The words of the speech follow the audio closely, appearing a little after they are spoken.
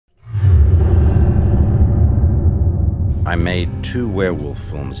I made 2 werewolf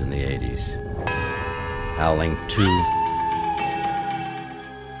films in the 80s. Howling 2,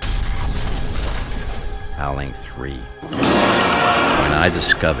 Howling 3. When I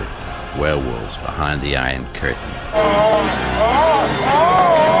discovered werewolves behind the Iron Curtain,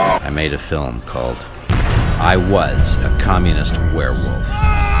 I made a film called I Was a Communist Werewolf.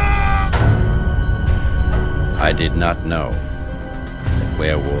 I did not know that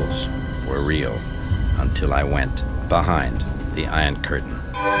werewolves were real until I went behind the Iron Curtain.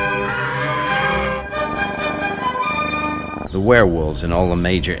 The werewolves in all the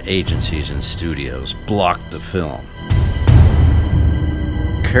major agencies and studios blocked the film.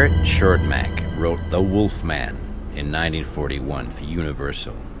 Kurt Shortmack wrote The Wolfman in 1941 for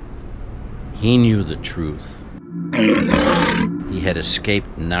Universal. He knew the truth. He had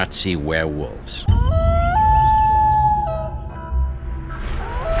escaped Nazi werewolves.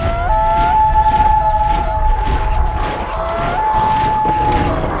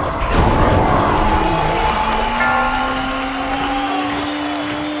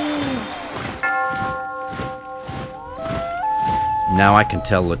 Now I can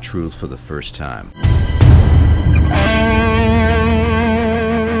tell the truth for the first time.